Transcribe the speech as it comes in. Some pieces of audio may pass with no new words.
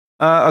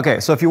Okay,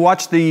 so if you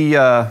watch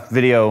the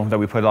video that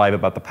we put live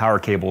about the power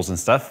cables and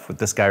stuff with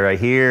this guy right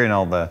here and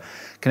all the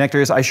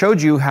connectors, I showed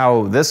you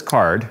how this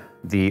card,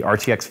 the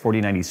RTX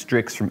 4090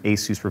 Strix from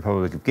Asus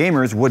Republic of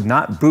Gamers, would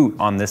not boot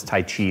on this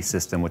Taichi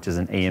system, which is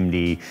an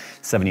AMD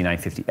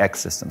 7950X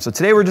system. So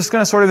today we're just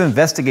gonna sort of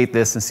investigate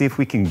this and see if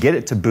we can get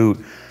it to boot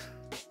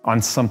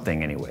on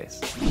something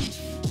anyways.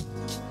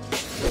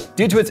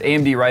 Due to its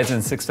AMD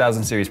Ryzen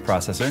 6000 series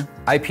processor,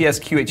 IPS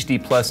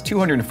QHD Plus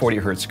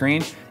 240Hz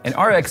screen, and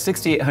RX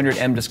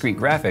 6800M discrete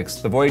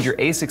graphics, the Voyager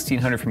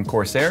A1600 from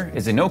Corsair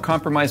is a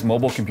no-compromise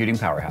mobile computing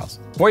powerhouse.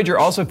 Voyager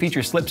also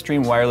features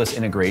Slipstream wireless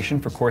integration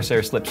for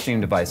Corsair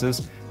Slipstream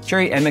devices,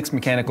 Cherry MX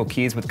mechanical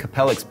keys with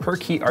Capellix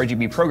per-key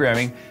RGB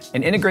programming,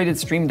 and integrated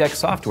Stream Deck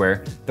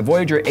software. The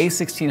Voyager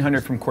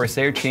A1600 from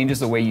Corsair changes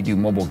the way you do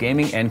mobile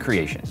gaming and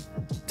creation.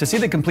 To see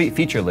the complete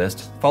feature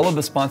list, follow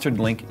the sponsored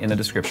link in the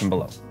description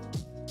below.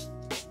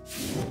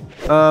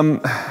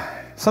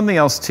 Something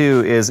else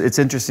too is it's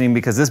interesting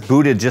because this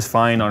booted just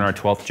fine on our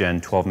 12th gen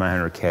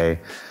 12900K.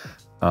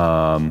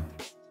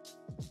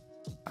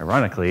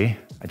 Ironically,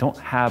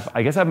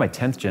 I guess I have my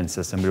 10th gen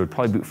system, but it would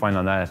probably boot fine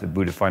on that if it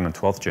booted fine on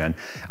 12th gen.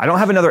 I don't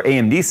have another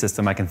AMD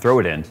system I can throw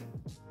it in.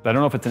 But I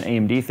don't know if it's an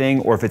AMD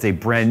thing or if it's a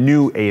brand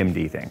new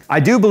AMD thing.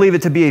 I do believe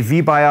it to be a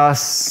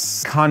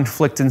VBIOS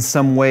conflict in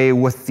some way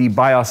with the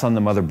BIOS on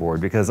the motherboard,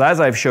 because as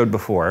I've showed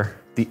before,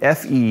 the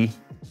FE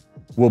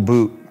will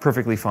boot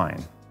perfectly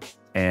fine.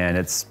 And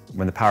it's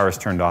when the power is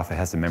turned off, it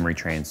has the memory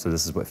train. So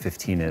this is what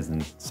 15 is.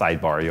 And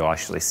sidebar, you'll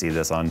actually see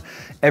this on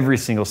every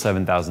single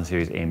 7000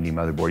 series AMD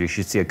motherboard. You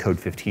should see a code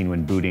 15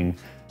 when booting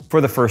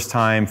for the first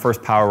time,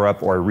 first power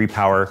up or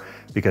repower,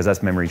 because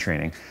that's memory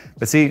training.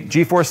 But see,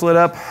 GeForce lit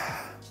up,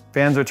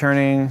 fans are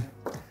turning.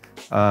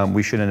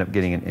 We should end up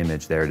getting an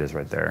image. There it is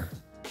right there.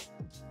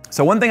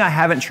 So one thing I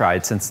haven't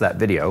tried since that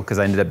video, because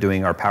I ended up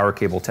doing our power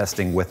cable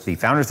testing with the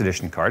Founders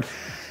Edition card,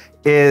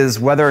 is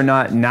whether or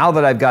not, now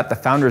that I've got the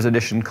Founders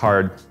Edition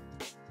card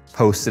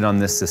posted on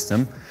this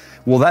system,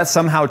 will that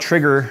somehow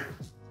trigger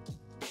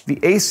the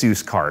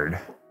Asus card?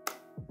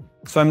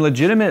 So I'm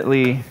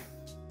legitimately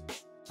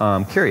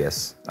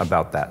curious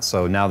about that.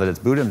 So now that it's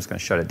booted, I'm just gonna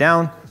shut it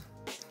down,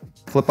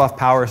 flip off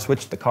power,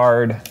 switch the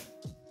card,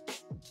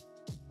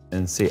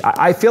 and see.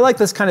 I feel like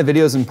this kind of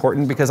video is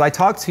important because I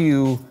talk to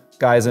you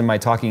guys in my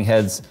talking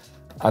heads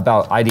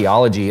about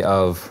ideology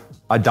of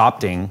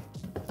adopting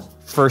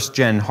first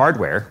gen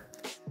hardware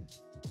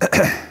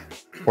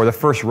or the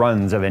first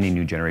runs of any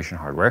new generation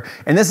hardware.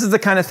 And this is the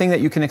kind of thing that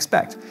you can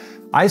expect.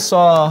 I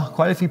saw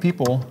quite a few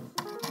people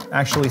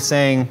actually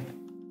saying,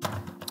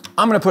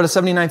 I'm gonna put a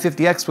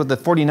 7950X with the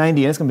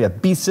 4090 and it's gonna be a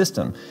beast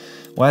system.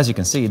 Well, as you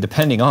can see,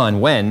 depending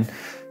on when,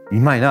 you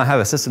might not have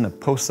a system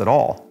that posts at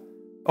all.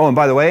 Oh, and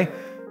by the way,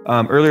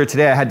 earlier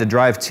today I had to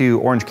drive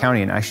to Orange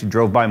County and actually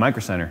drove by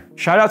Micro Center.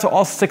 Shout out to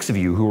all 6 of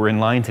you who were in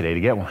line today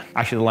to get one.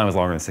 Actually, the line was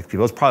longer than 6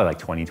 people. It was probably like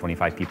 20,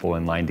 25 people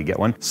in line to get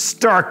one.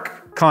 Stark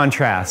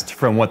contrast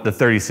from what the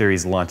 30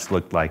 series launch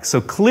looked like. So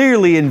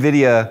clearly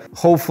NVIDIA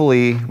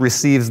hopefully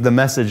receives the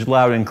message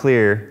loud and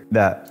clear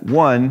that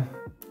 1,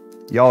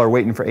 y'all are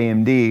waiting for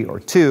AMD, or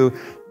 2,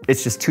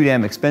 it's just too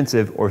damn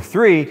expensive, or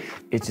 3,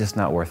 it's just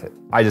not worth it.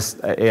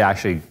 It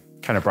actually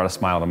kind of brought a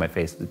smile to my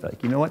face. It's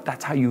like, you know what?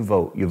 That's how you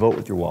vote. You vote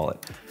with your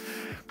wallet.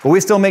 But we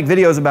still make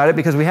videos about it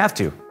because we have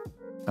to.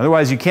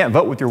 Otherwise, you can't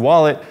vote with your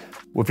wallet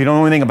if you don't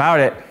know anything about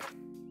it,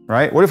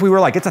 right? What if we were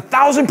like, it's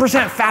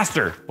 1000%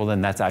 faster? Well, then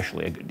that's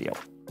actually a good deal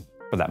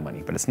for that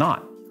money, but it's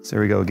not. So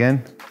here we go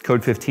again.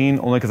 Code 15,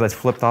 only because I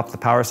flipped off the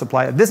power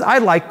supply. I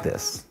like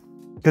this,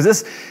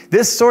 because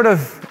this sort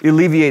of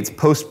alleviates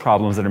post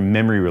problems that are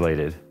memory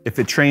related if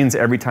it trains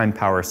every time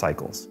power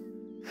cycles.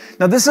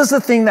 Now this is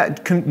the thing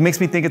that makes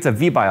me think it's a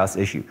VBIOS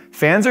issue.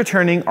 Fans are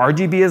turning,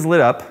 RGB is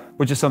lit up,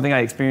 which is something I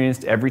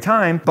experienced every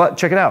time, but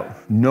check it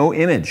out, no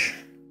image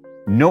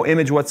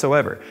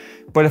whatsoever.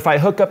 But if I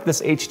hook up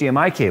this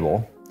HDMI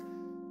cable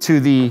to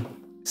the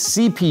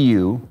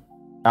CPU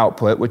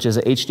output, which is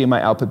an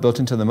HDMI output built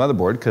into the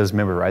motherboard, because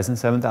remember, Ryzen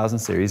 7000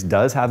 series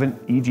does have an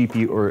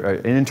eGPU or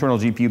an internal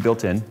GPU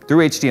built in.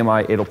 Through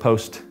HDMI, it'll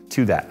post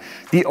to that.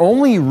 The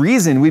only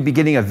reason we'd be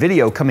getting a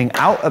video coming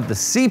out of the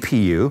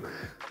CPU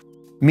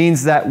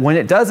means that when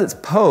it does its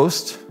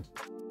post,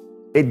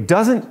 it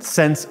doesn't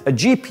sense a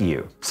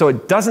GPU. So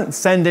it doesn't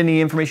send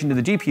any information to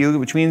the GPU,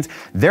 which means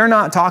they're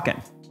not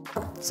talking.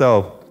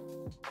 So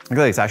I feel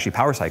like it's actually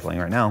power cycling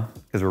right now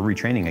because we're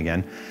retraining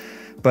again.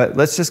 But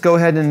let's just go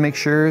ahead and make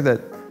sure that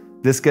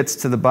this gets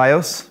to the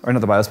BIOS, or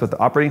not the BIOS, but the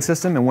operating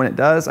system. And when it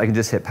does, I can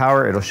just hit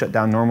power. It'll shut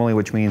down normally,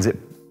 which means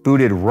it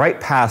booted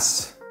right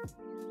past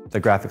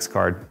the graphics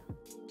card.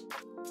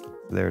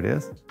 There it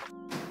is,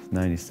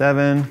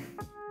 97.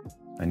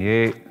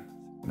 98,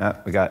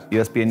 we got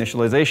USB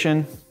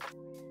initialization.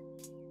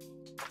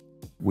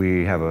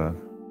 We have a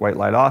white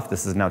light off.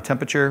 This is now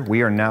temperature.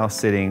 We are now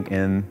sitting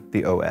in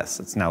the OS.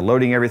 It's now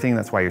loading everything.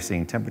 That's why you're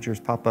seeing temperatures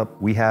pop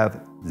up. We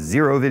have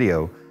 0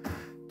 video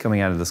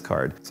coming out of this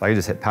card. So I can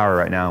just hit power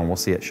right now and we'll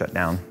see it shut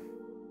down.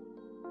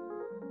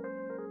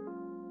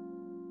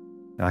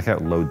 I like how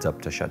it loads up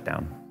to shut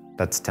down.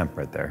 That's temp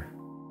right there.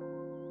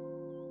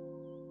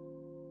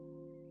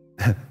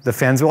 The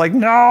fans were like,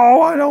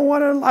 no, I don't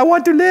want to, I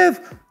want to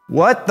live.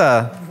 What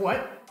the?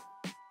 What?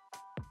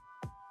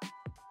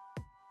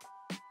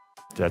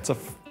 That's a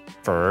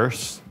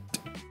first.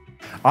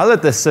 I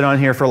let this sit on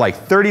here for like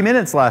 30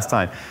 minutes last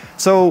time.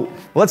 So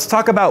let's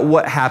talk about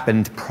what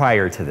happened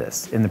prior to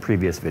this in the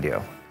previous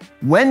video.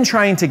 When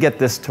trying to get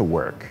this to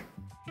work,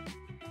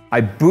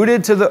 I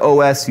booted to the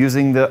OS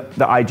using the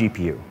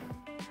iGPU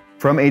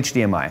from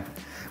HDMI.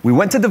 We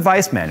went to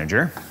Device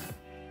Manager,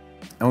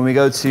 and when we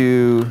go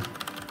to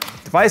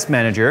Device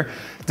Manager,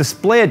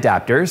 Display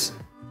Adapters,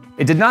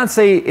 it did not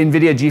say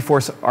NVIDIA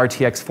GeForce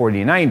RTX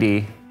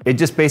 4090, it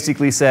just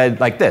basically said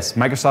like this,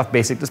 Microsoft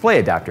Basic Display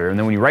Adapter. And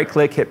then when you right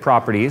click, hit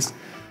Properties,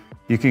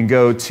 you can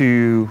go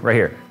to right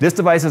here. This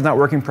device is not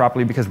working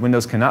properly because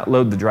Windows cannot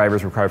load the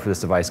drivers required for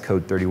this device,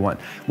 code 31.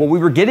 What we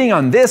were getting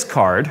on this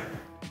card,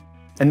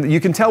 and you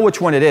can tell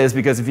which one it is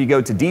because if you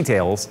go to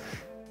Details,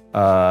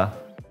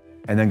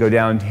 and then go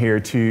down here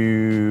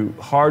to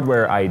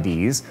Hardware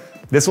IDs,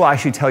 this will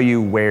actually tell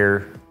you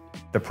where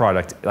the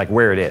product, like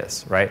where it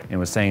is, right? And it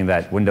was saying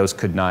that Windows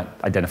could not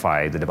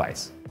identify the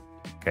device.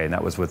 Okay, and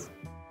that was with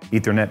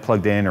Ethernet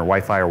plugged in or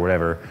Wi-Fi or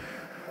whatever.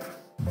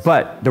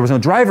 But there was no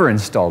driver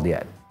installed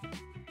yet.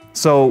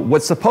 So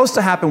what's supposed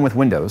to happen with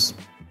Windows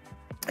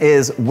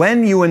is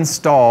when you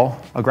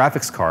install a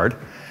graphics card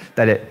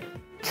that it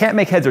can't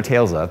make heads or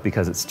tails of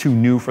because it's too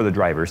new for the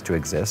drivers to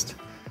exist,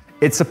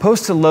 it's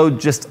supposed to load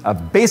just a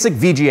basic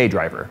VGA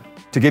driver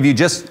to give you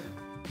just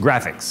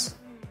graphics.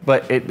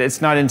 But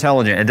it's not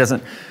intelligent.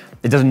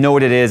 It doesn't know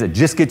what it is. It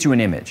just gets you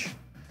an image.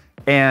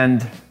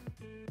 And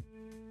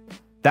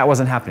that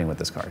wasn't happening with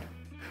this card.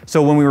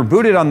 So when we were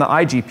booted on the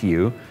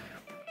iGPU,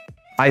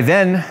 I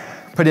then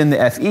put in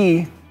the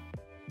FE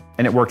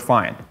and it worked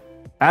fine.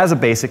 As a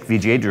basic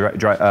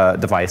VGA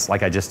device,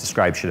 like I just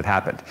described, should have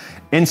happened.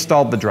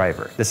 Installed the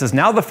driver. This is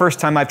now the first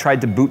time I've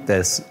tried to boot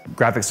this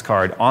graphics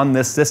card on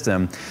this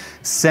system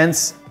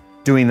since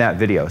doing that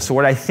video. So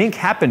what I think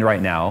happened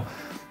right now,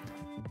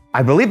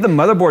 I believe the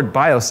motherboard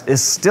BIOS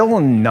is still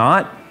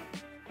not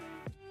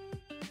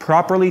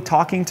properly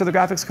talking to the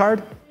graphics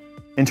card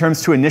in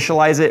terms to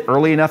initialize it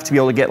early enough to be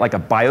able to get like a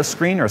BIOS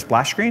screen or a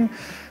splash screen,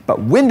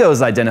 but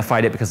Windows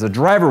identified it because the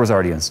driver was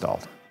already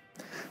installed.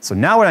 So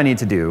now what I need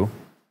to do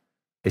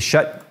is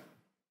shut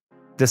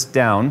this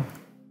down,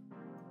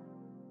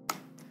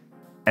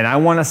 and I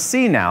want to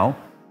see now,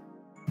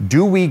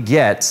 do we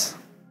get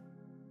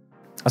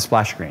a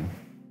splash screen?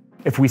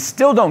 If we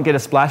still don't get a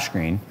splash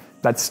screen,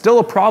 that's still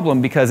a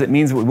problem because it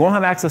means we won't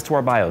have access to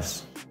our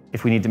BIOS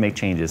if we need to make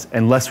changes,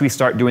 unless we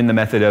start doing the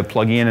method of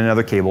plugging in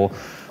another cable,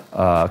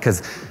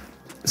 because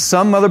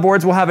some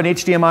motherboards will have an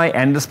HDMI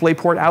and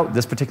DisplayPort out.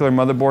 This particular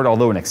motherboard,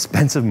 although an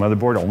expensive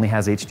motherboard, only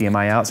has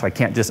HDMI out, so I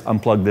can't just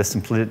unplug this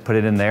and put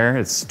it in there.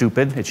 It's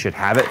stupid. It should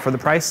have it for the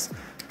price.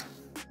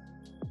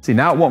 See,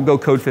 now it won't go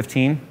code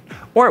 15,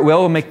 or it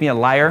will make me a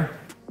liar.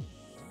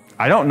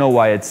 I don't know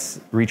why it's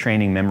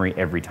retraining memory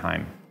every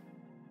time.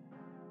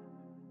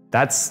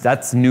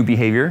 That's new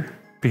behavior,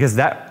 because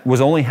that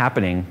was only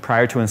happening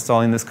prior to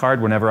installing this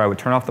card whenever I would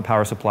turn off the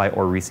power supply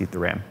or reseat the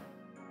RAM.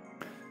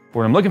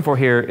 What I'm looking for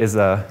here is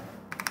a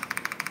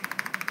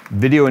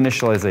video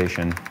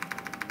initialization,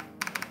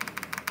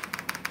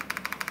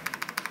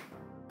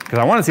 because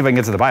I want to see if I can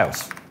get to the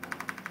BIOS,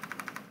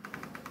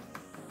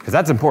 because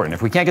that's important.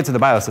 If we can't get to the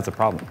BIOS, it's a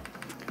problem.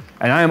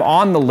 And I am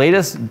on the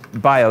latest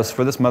BIOS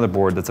for this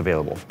motherboard that's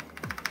available.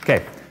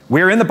 Okay,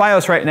 we're in the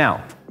BIOS right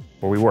now,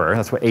 or we were.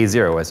 That's what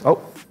A0 is.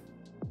 Oh,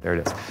 there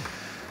it is.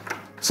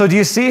 So do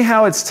you see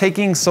how it's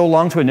taking so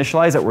long to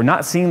initialize that we're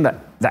not seeing the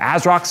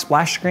ASRock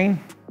splash screen?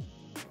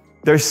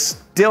 There's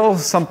still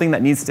something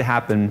that needs to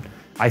happen.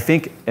 I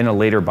think in a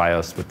later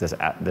BIOS with this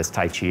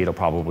Taichi, it'll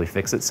probably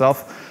fix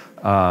itself.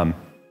 There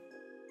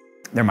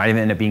might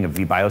even end up being a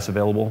VBIOS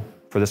available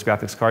for this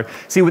graphics card.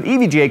 See, with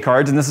EVGA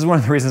cards, and this is one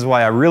of the reasons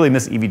why I really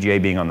miss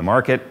EVGA being on the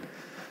market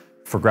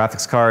for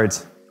graphics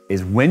cards,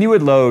 is when you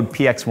would load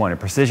PX1 or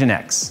Precision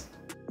X,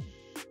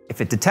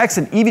 if it detects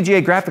an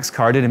EVGA graphics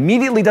card, it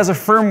immediately does a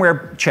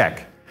firmware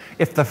check.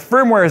 If the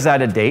firmware is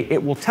out of date,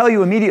 it will tell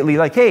you immediately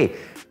like, hey,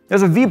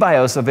 there's a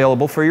VBIOS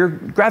available for your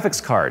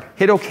graphics card.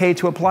 Hit OK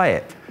to apply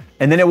it.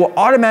 And then it will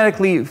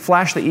automatically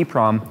flash the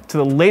EEPROM to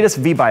the latest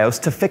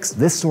VBIOS to fix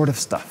this sort of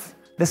stuff.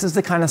 This is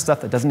the kind of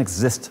stuff that doesn't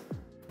exist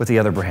with the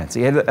other brands.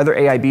 The other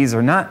AIBs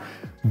are not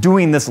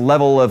doing this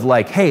level of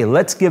like, hey,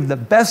 let's give the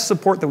best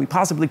support that we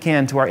possibly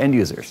can to our end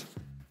users.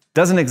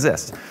 Doesn't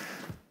exist.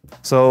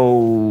 So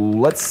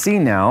let's see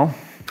now.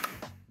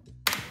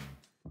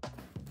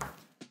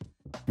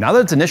 Now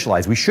that it's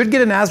initialized, we should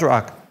get an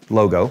ASRock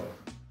logo.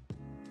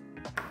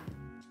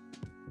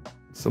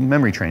 So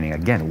memory training,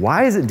 again,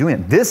 why is it doing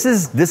it? This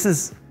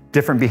is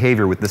different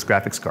behavior with this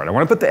graphics card. I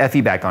want to put the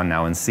FE back on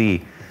now and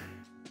see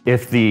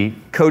if the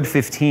code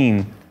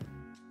 15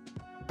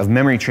 of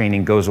memory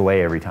training goes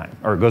away every time,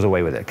 or goes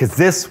away with it. Because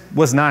this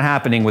was not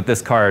happening with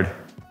this card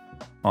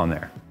on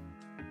there.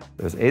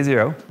 There's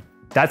A0.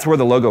 That's where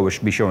the logo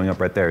should be showing up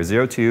right there.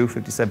 02,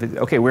 57, 50.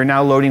 Okay, we're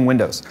now loading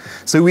Windows.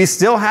 So we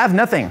still have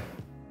nothing.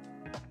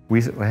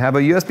 We have a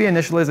USB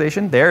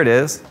initialization. There it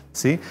is.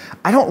 See?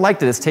 I don't like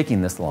that it's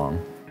taking this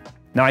long.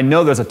 Now I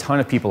know there's a ton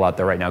of people out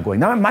there right now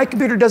going, no, my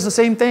computer does the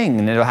same thing.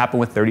 And it'll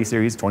happen with 30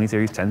 series, 20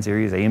 series, 10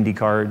 series, AMD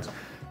cards,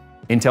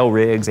 Intel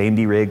rigs,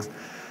 AMD rigs.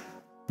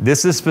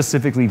 This is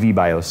specifically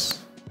VBIOS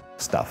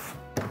stuff.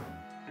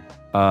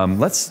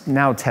 Let's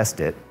now test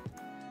it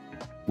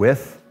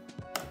with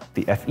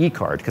the FE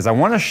card, because I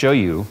want to show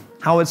you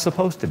how it's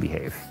supposed to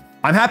behave.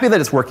 I'm happy that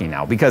it's working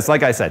now, because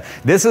like I said,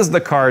 this is the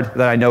card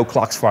that I know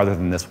clocks farther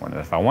than this one. And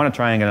if I want to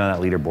try and get on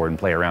that leaderboard and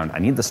play around, I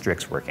need the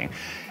Strix working.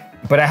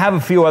 But I have a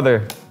few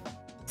other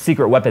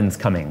secret weapons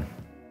coming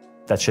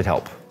that should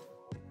help.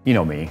 You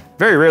know me.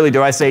 Very rarely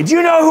do I say, do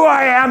you know who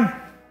I am?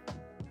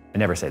 I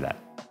never say that.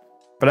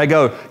 But I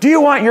go, do you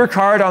want your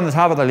card on the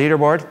top of the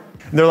leaderboard?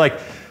 And they're like,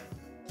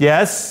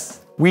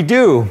 yes, we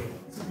do.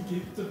 So we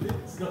gave it to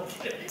Vince, no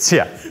kidding.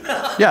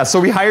 Yeah, so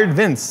we hired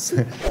Vince.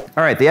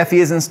 All right, the FE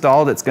is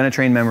installed. It's gonna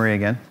train memory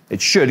again.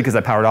 It should, because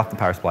I powered off the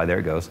power supply. There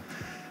it goes.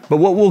 But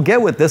what we'll get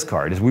with this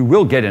card is we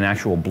will get an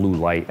actual blue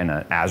light and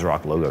an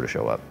ASRock logo to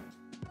show up.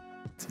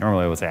 So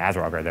normally I would say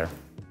ASRock right there.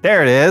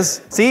 There it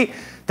is. See,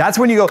 that's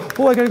when you go,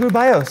 oh, I gotta go to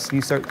BIOS.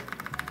 You start,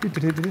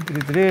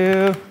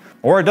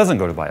 or it doesn't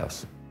go to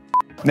BIOS.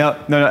 No,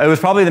 it was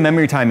probably the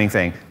memory timing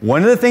thing.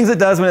 One of the things it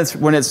does when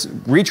it's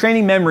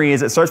retraining memory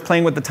is it starts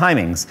playing with the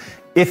timings.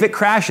 If it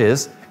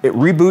crashes, it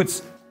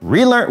reboots,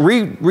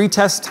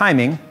 retests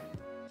timing,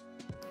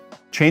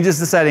 changes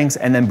the settings,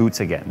 and then boots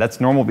again. That's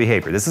normal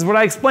behavior. This is what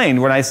I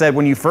explained when I said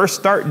when you first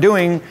start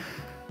doing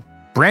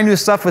brand new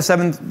stuff with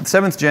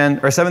 7th gen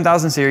or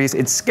 7000 series,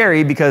 it's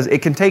scary because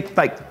it can take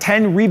like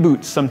 10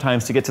 reboots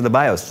sometimes to get to the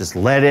BIOS. Just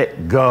let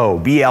it go.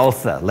 Be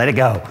Elsa, let it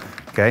go,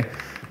 okay?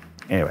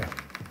 Anyway,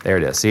 there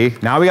it is, see?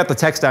 Now we got the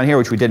text down here,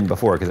 which we didn't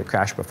before because it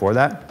crashed before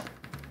that.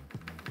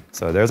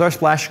 So there's our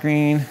splash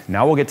screen.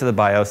 Now we'll get to the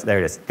BIOS, there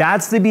it is.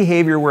 That's the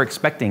behavior we're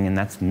expecting, and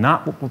that's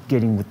not what we're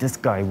getting with this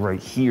guy right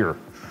here.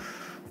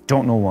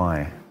 Don't know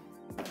why.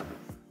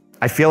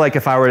 I feel like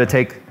if I were to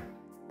take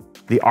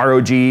the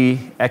ROG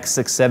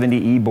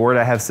X670E board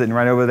I have sitting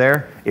right over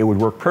there, it would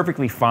work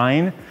perfectly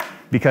fine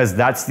because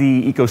that's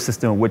the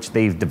ecosystem which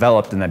they've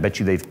developed, and I bet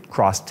you they've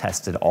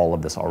cross-tested all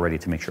of this already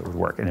to make sure it would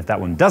work. And if that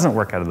one doesn't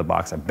work out of the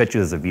box, I bet you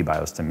there's a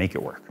VBIOS to make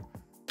it work.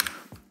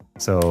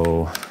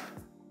 So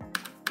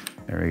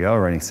there we go,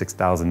 running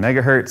 6,000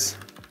 megahertz.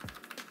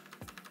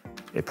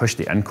 It pushed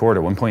the Encore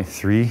to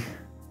 1.3.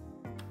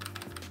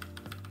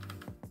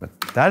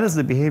 But that is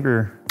the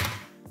behavior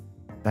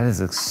that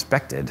is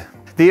expected.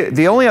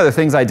 The only other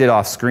things I did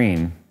off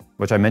screen,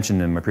 which I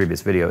mentioned in my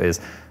previous video, is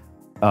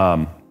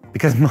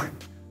because I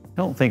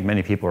don't think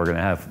many people are gonna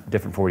have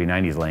different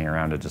 4090s laying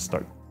around to just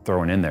start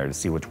throwing in there to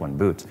see which one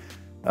boots.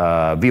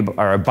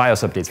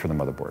 BIOS updates for the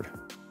motherboard.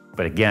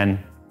 But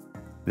again,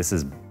 this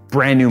is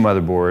brand new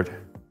motherboard,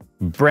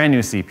 brand new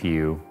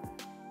CPU,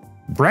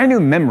 brand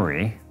new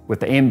memory with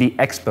the AMD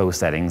Expo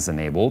settings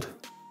enabled,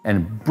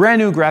 and brand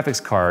new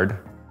graphics card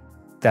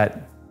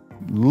that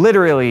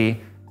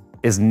literally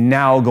is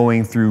now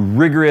going through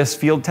rigorous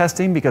field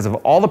testing because of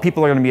all the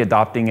people are gonna be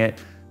adopting it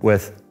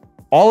with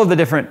all of the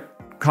different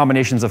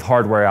combinations of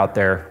hardware out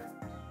there,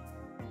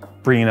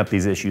 bringing up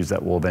these issues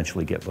that will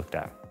eventually get looked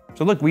at.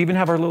 So look, we even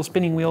have our little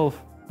spinning wheel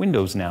of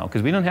windows now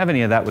because we don't have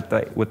any of that with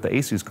the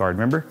Asus card,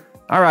 remember?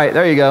 All right,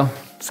 there you go.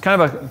 It's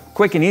kind of a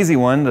quick and easy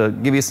one to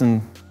give you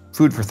some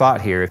food for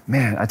thought here.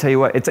 Man, I tell you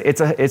what,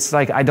 it's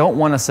like, I don't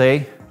wanna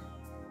say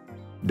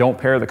don't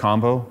pair the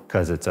combo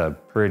because it's a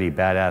pretty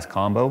badass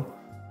combo.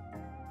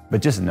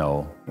 But just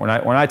know, when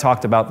I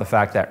talked about the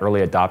fact that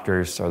early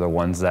adopters are the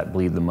ones that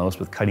bleed the most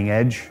with cutting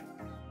edge,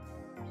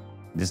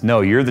 just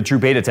know you're the true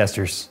beta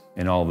testers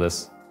in all of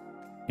this.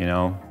 You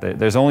know,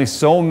 there's only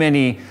so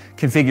many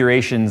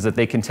configurations that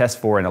they can test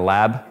for in a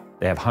lab.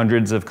 They have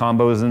hundreds of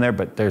combos in there,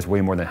 but there's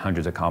way more than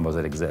hundreds of combos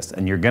that exist.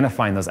 And you're gonna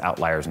find those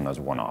outliers and those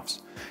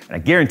one-offs. And I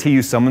guarantee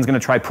you someone's gonna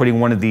try putting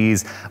one of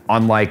these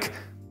on like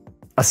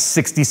a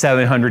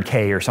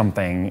 6700K or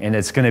something, and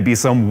it's gonna be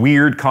some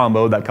weird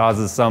combo that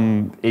causes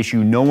some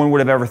issue no one would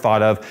have ever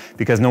thought of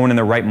because no one in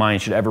their right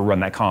mind should ever run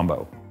that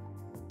combo.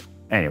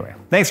 Anyway,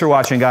 thanks for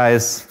watching,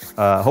 guys.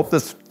 Hope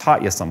this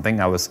taught you something.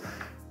 I was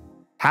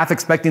half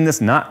expecting this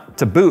not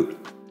to boot,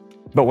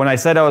 but when I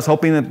said I was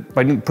hoping that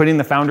by putting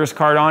the Founders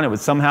card on, it would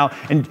somehow,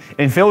 and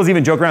Phil was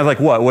even joking around,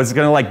 like, what, was it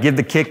gonna like give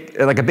the kick,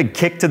 like a big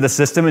kick to the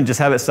system and just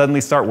have it suddenly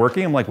start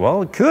working? I'm like,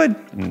 well, it could,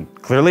 and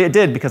clearly it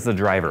did because of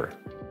the driver.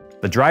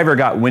 The driver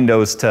got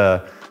Windows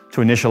to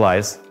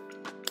initialize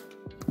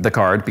the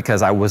card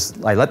because I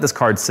let this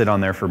card sit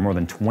on there for more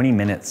than 20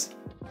 minutes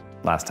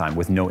last time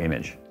with no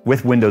image,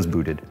 with Windows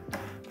booted.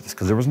 Just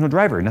because there was no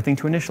driver, nothing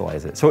to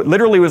initialize it. So it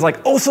literally was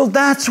like, oh, so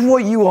that's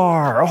what you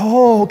are.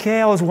 Oh,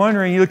 okay, I was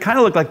wondering. You kind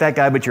of look like that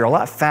guy, but you're a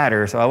lot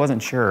fatter, so I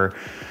wasn't sure.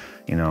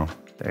 You know,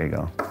 there you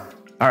go.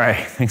 All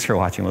right, thanks for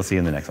watching. We'll see you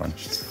in the next one.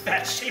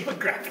 Fat shape of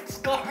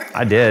graphics card.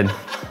 I did.